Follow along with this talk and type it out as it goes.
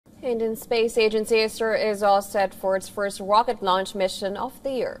Indian Space Agency ISRO is all set for its first rocket launch mission of the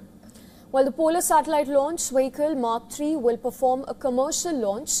year. Well, the Polar Satellite Launch Vehicle Mark III will perform a commercial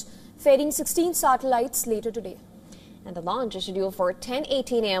launch, ferrying 16 satellites later today. And the launch is scheduled for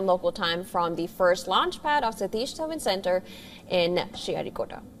 10:18 a.m. local time from the first launch pad of Satish Dhawan Center in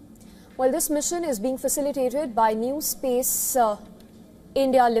Sriharikota. Well, this mission is being facilitated by New Space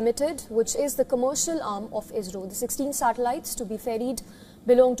India Limited, which is the commercial arm of ISRO. The 16 satellites to be ferried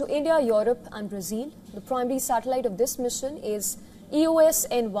belong to India, Europe and Brazil. The primary satellite of this mission is EOS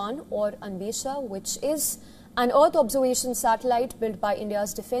N1 or Anvesha, which is an Earth observation satellite built by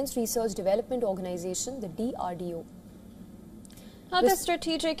India's Defence Research Development Organisation, the DRDO. Now, the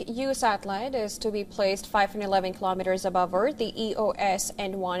strategic U satellite is to be placed 511 kilometers above Earth. The EOS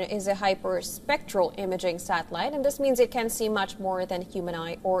N1 is a hyperspectral imaging satellite, and this means it can see much more than human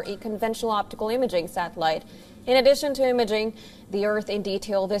eye or a conventional optical imaging satellite. In addition to imaging the Earth in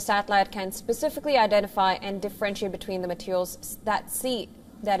detail, this satellite can specifically identify and differentiate between the materials that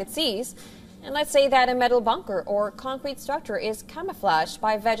it sees. And let's say that a metal bunker or concrete structure is camouflaged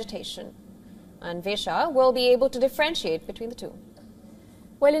by vegetation. Anvesha will be able to differentiate between the two.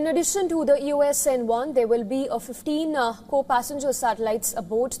 Well, in addition to the EOS N1, there will be 15 co-passenger satellites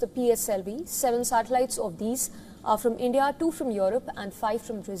aboard the PSLV. 7 satellites of these are from India, 2 from Europe and 5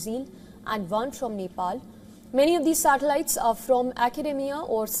 from Brazil and 1 from Nepal. Many of these satellites are from academia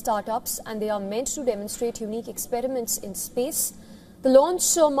or startups, and they are meant to demonstrate unique experiments in space. The launch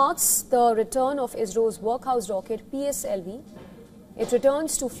marks the return of ISRO's workhouse rocket PSLV. It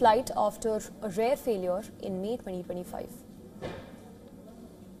returns to flight after a rare failure in May 2025.